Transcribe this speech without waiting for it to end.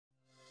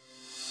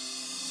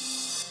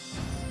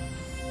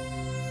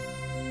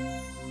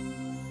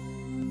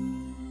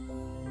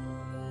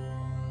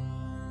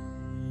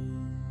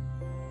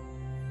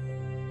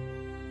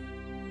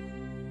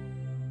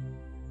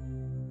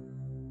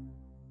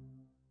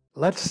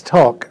Let's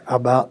talk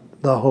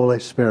about the Holy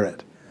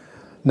Spirit.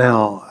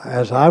 Now,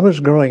 as I was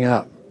growing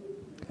up,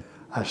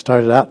 I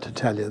started out to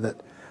tell you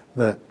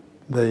that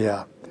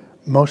the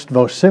most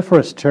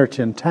vociferous church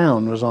in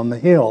town was on the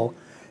hill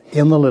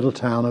in the little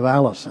town of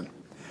Allison.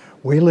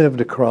 We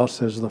lived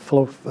across, as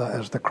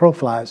the crow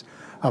flies,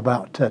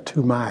 about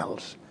 2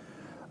 miles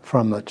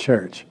from the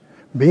church.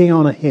 Being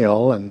on a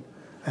hill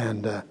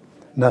and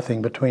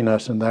nothing between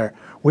us and there,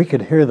 we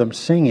could hear them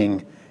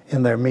singing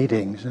in their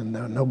meetings, and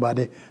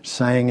nobody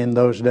sang in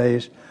those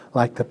days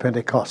like the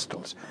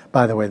Pentecostals.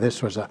 By the way,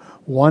 this was a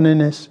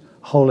oneness,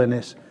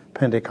 holiness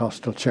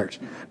Pentecostal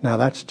church. Now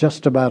that's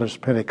just about as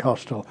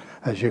Pentecostal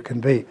as you can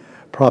be,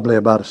 probably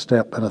about a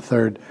step and a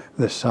third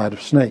this side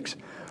of snakes.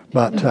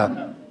 But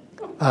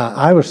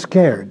I was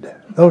scared.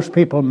 Those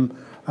people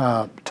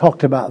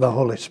talked about the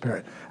Holy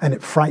Spirit, and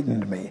it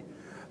frightened me.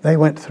 They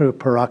went through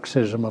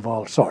paroxysm of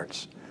all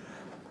sorts.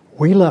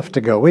 We left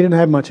to go. We didn't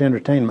have much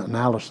entertainment in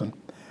Allison.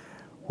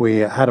 We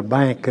had a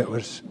bank that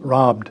was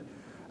robbed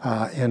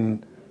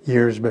in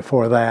years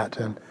before that,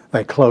 and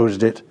they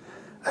closed it.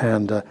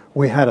 And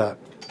we had a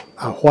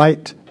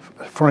white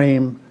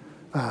frame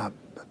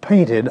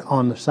painted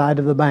on the side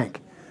of the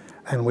bank,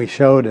 and we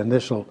showed. And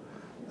this will,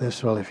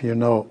 if you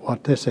know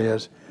what this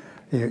is,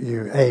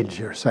 you age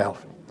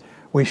yourself.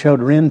 We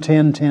showed Rin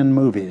Tin Tin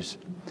movies,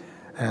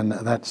 and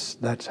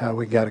that's how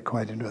we got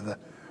acquainted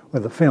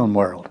with the film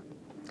world.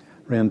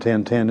 Rin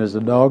Tin Tin is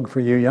a dog for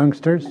you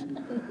youngsters,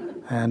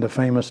 and a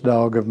famous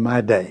dog of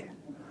my day.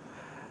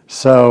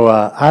 So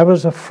I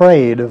was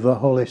afraid of the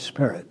Holy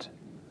Spirit.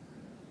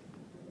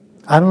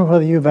 I don't know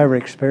whether you've ever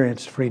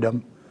experienced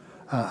freedom,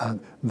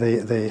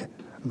 the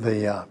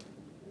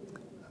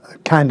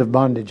kind of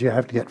bondage you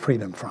have to get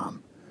freedom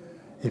from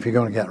if you're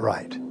going to get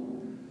right.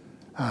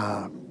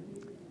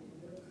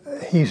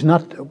 He's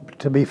not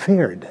to be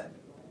feared.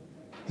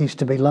 He's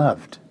to be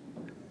loved.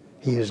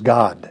 He is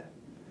God.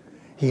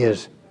 He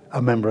is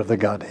a member of the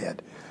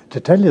Godhead. To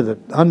tell you the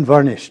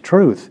unvarnished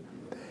truth,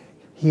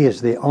 He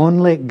is the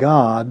only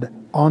God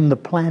on the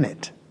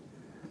planet.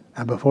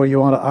 And before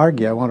you want to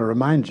argue, I want to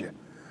remind you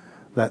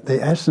that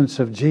the essence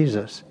of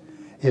Jesus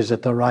is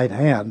at the right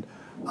hand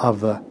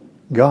of the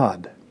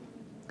God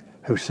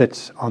who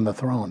sits on the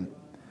throne.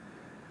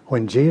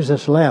 When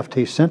Jesus left,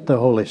 He sent the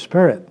Holy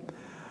Spirit,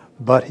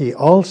 but He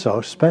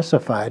also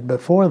specified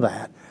before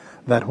that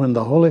when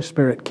the Holy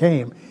Spirit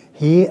came,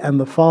 He and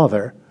the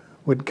Father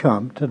would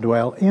come to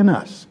dwell in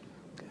us.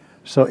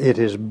 So it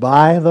is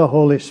by the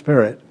Holy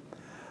Spirit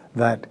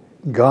that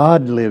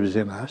God lives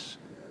in us,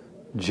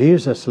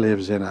 Jesus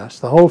lives in us,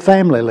 the whole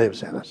family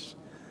lives in us.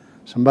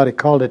 Somebody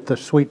called it the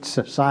sweet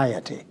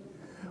society.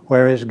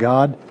 Where is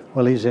God?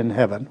 Well, He's in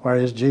heaven. Where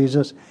is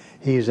Jesus?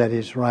 He's at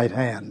His right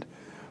hand.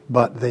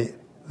 But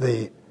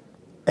the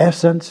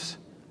essence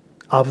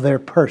of their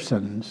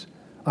persons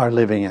are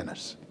living in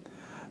us.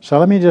 So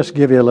let me just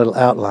give you a little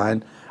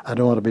outline. I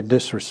don't want to be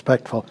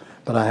disrespectful,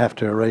 but I have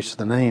to erase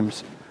the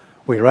names.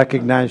 We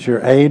recognize your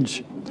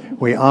age.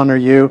 We honor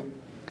you,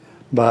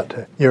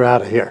 but you're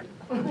out of here.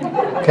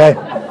 Okay?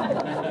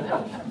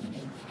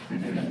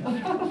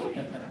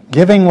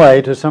 Giving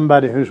way to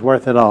somebody who's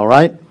worth it all,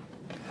 right?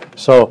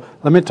 So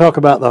let me talk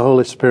about the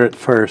Holy Spirit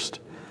first,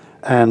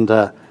 and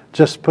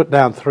just put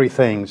down 3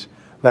 things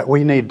that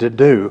we need to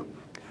do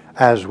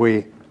as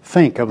we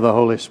think of the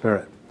Holy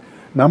Spirit.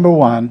 Number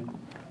 1,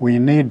 we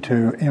need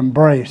to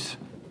embrace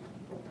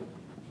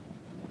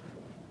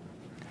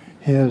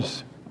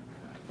His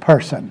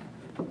person.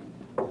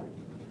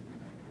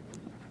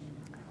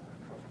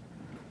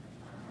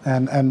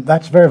 And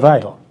that's very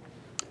vital.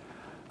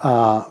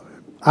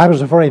 I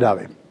was afraid of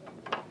Him.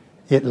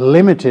 It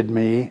limited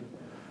me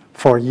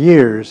for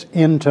years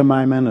into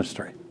my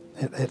ministry.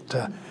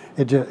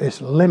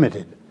 It's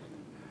limited.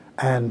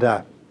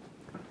 And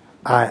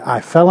I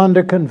fell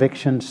under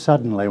conviction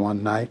suddenly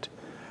one night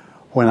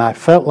when I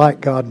felt like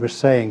God was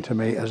saying to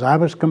me, as I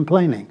was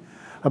complaining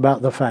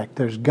about the fact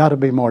there's got to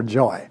be more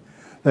joy,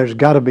 there's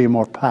got to be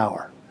more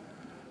power,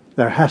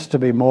 there has to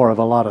be more of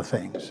a lot of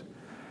things.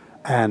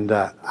 And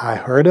I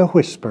heard a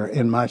whisper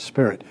in my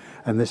spirit,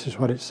 and this is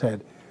what it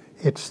said: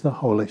 it's the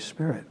Holy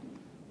Spirit.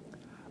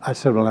 I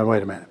said, well, now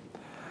wait a minute.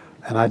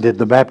 And I did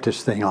the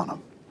Baptist thing on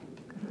him.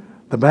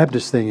 The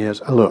Baptist thing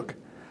is, look,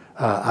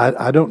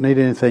 I don't need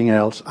anything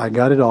else. I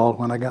got it all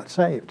when I got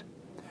saved.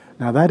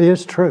 Now that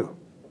is true.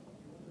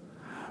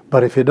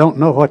 But if you don't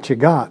know what you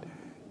got,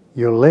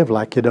 you'll live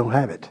like you don't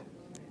have it.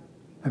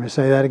 Let me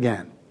say that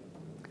again.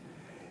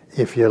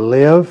 If you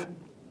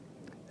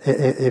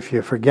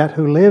forget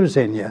who lives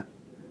in you,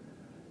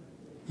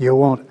 you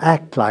won't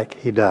act like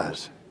He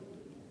does.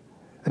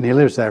 And He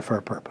lives there for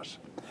a purpose.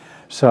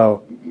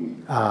 So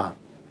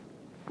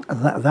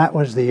that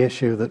was the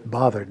issue that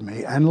bothered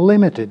me and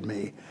limited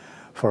me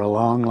for a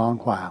long, long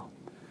while.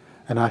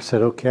 And I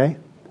said, okay.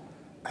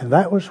 And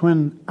that was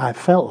when I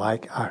felt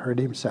like I heard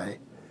Him say,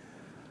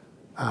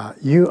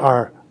 you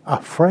are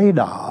afraid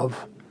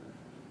of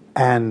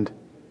and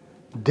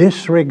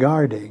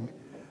disregarding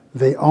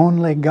the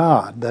only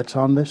God that's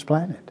on this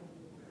planet.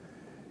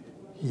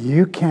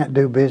 You can't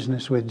do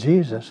business with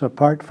Jesus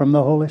apart from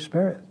the Holy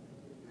Spirit.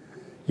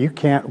 You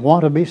can't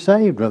want to be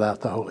saved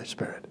without the Holy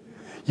Spirit.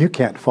 You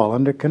can't fall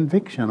under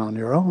conviction on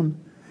your own.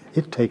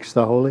 It takes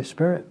the Holy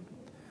Spirit.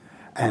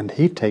 And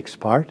He takes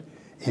part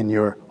in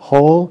your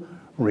whole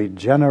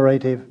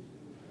regenerative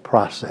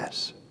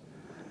process.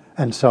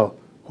 And so,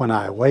 when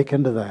I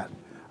awakened to that,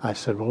 I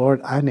said, well,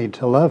 Lord, I need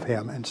to love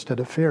Him instead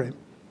of fear Him.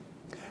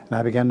 And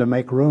I began to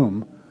make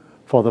room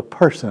for the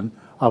person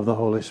of the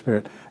Holy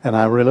Spirit. And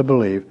I really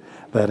believe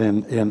that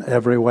in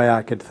every way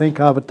I could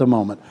think of at the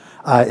moment,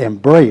 I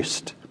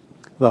embraced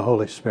the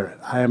Holy Spirit.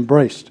 I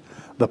embraced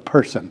the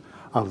person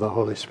of the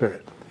Holy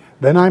Spirit.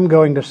 Then I'm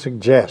going to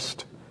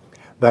suggest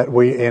that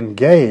we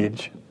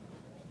engage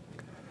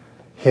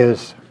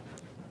His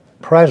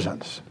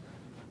presence.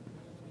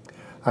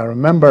 I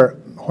remember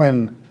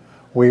when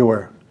we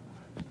were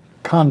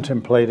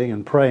contemplating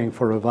and praying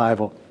for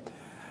revival,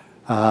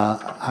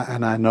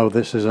 and I know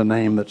this is a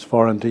name that's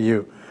foreign to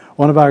you,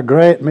 one of our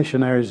great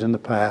missionaries in the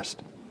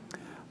past,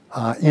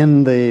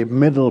 in the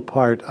middle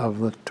part of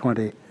the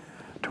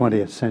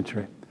 20th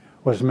century,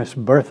 was Miss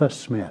Bertha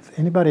Smith.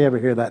 Anybody ever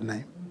hear that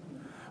name?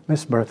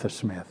 Miss Bertha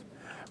Smith.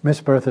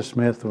 Miss Bertha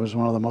Smith was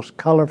one of the most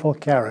colorful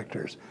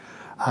characters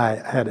I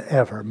had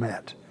ever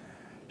met.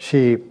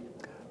 She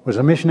was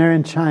a missionary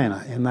in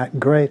China in that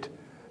great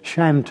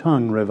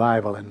Shantung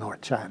revival in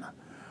North China,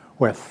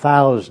 where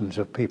thousands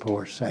of people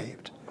were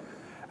saved.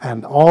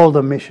 And all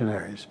the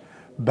missionaries,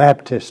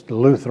 Baptist,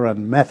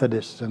 Lutheran,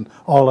 Methodists, and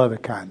all other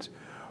kinds,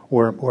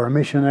 were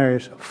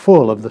missionaries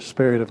full of the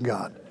Spirit of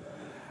God.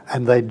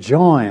 And they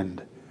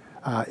joined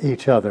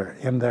each other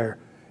in their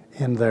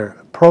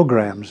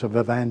programs of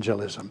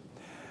evangelism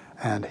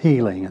and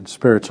healing and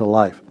spiritual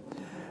life.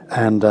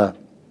 And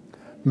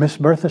Miss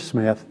Bertha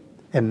Smith,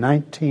 in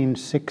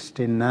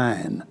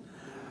 1969,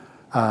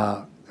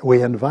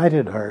 we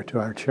invited her to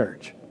our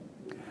church.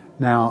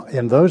 Now,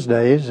 in those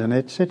days, and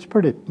it's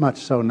pretty much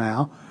so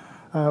now,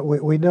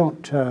 we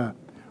don't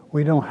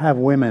have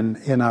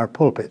women in our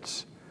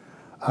pulpits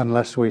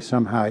unless we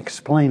somehow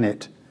explain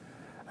it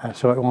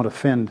so it won't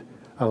offend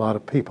a lot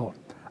of people.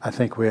 I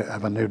think we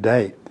have a new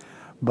day.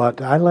 But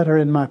I let her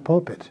in my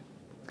pulpit,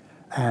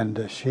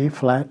 and she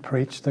flat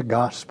preached the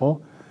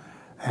gospel,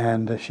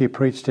 and she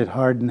preached it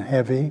hard and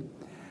heavy,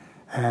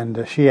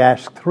 and she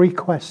asked 3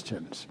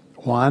 questions.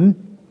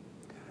 1,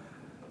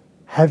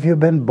 have you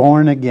been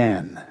born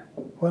again?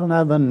 Well,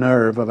 now the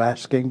nerve of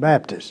asking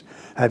Baptists,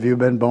 have you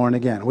been born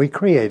again? We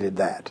created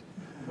that.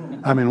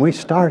 I mean, we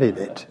started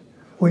it.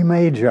 We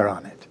major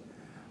on it.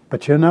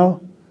 But you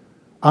know,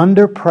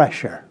 under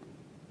pressure,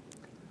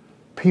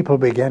 people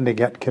began to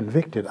get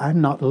convicted. I'm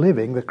not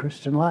living the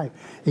Christian life.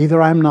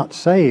 Either I'm not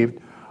saved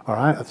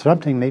or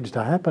something needs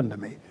to happen to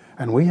me.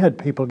 And we had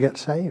people get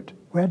saved.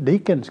 We had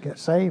deacons get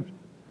saved.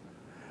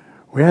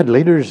 We had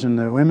leaders in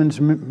the women's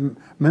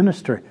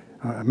ministry,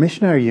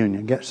 missionary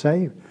union get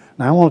saved.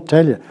 Now, I won't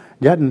tell you,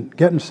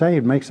 getting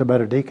saved makes a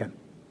better deacon.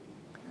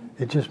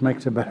 It just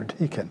makes a better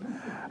deacon.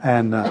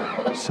 And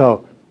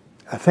so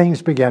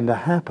things began to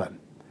happen.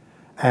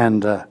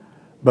 And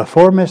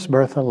before Miss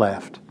Bertha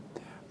left,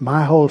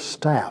 my whole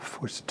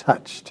staff was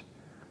touched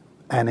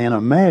and in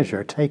a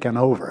measure taken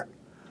over.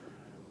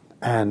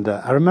 And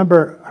I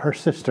remember her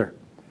sister,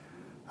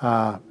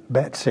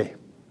 Betsy,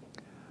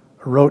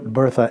 wrote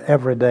Bertha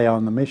every day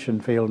on the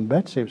mission field, and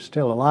Betsy was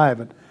still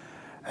alive.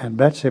 And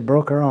Betsy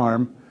broke her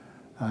arm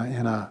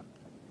in a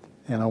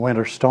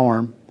winter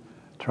storm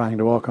trying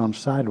to walk on the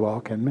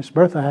sidewalk, and Miss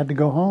Bertha had to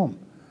go home.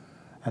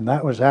 And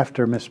that was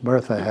after Miss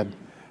Bertha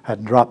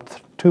had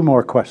dropped 2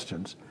 more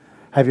questions.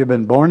 Have you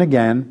been born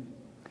again?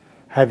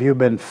 Have you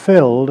been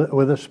filled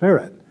with the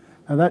Spirit?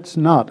 Now that's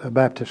not a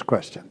Baptist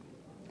question,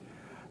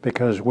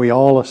 because we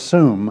all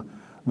assume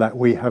that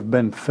we have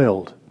been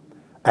filled.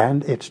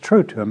 And it's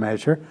true to a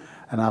measure,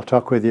 and I'll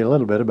talk with you a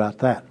little bit about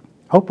that.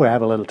 Hope we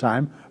have a little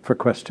time for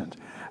questions.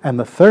 And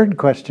the 3rd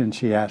question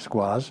she asked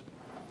was,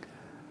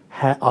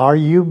 are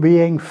you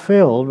being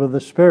filled with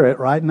the Spirit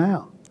right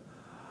now?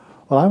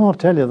 Well, I won't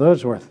tell you,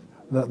 those were,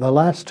 the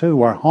last 2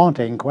 were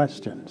haunting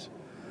questions.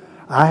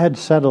 I had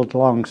settled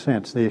long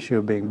since the issue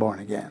of being born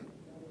again.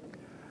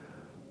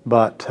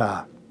 But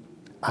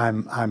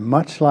I'm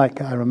much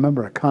like, I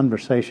remember a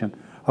conversation.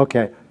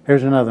 Okay,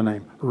 here's another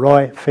name,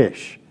 Roy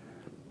Fish.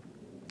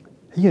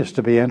 He used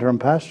to be interim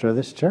pastor of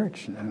this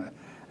church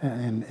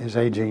in his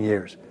aging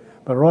years.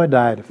 But Roy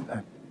died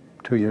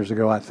 2 years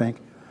ago, I think.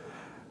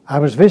 I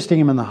was visiting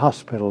him in the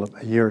hospital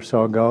a year or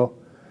so ago,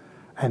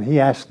 and he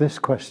asked this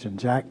question.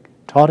 Jack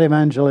taught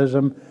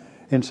evangelism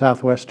in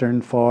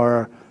Southwestern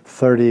for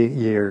 30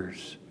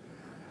 years.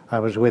 I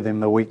was with him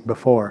the week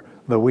before,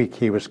 the week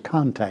he was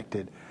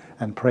contacted,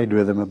 and prayed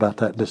with him about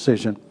that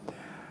decision.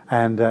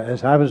 And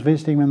as I was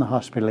visiting him in the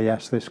hospital, he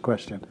asked this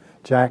question.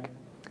 Jack,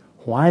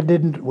 why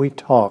didn't we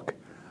talk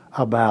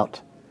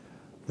about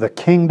the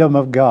kingdom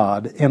of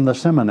God in the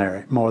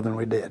seminary more than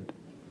we did?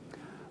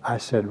 I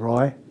said,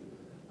 Roy,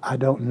 I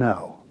don't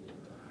know.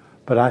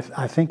 But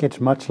I think it's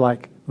much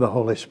like the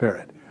Holy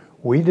Spirit.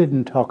 We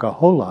didn't talk a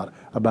whole lot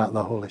about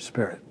the Holy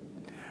Spirit.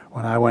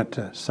 When I went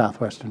to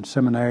Southwestern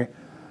Seminary,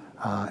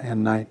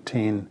 in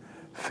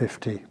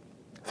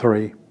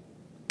 1953.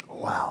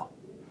 Wow.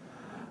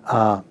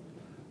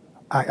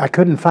 I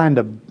couldn't find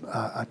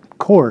a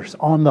course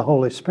on the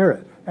Holy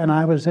Spirit, and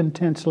I was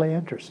intensely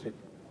interested.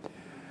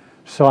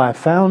 So I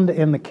found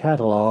in the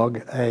catalog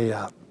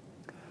an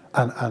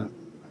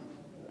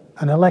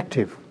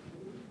elective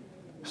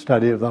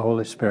study of the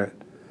Holy Spirit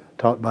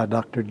taught by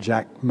Dr.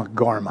 Jack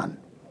McGorman.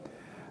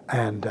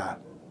 And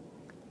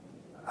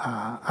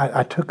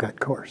I took that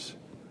course.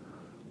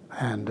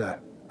 And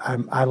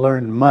I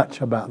learned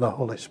much about the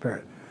Holy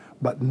Spirit,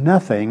 but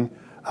nothing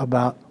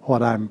about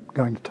what I'm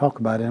going to talk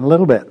about in a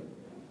little bit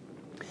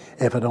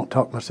if I don't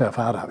talk myself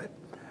out of it.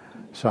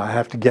 So I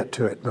have to get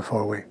to it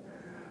before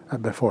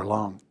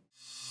long.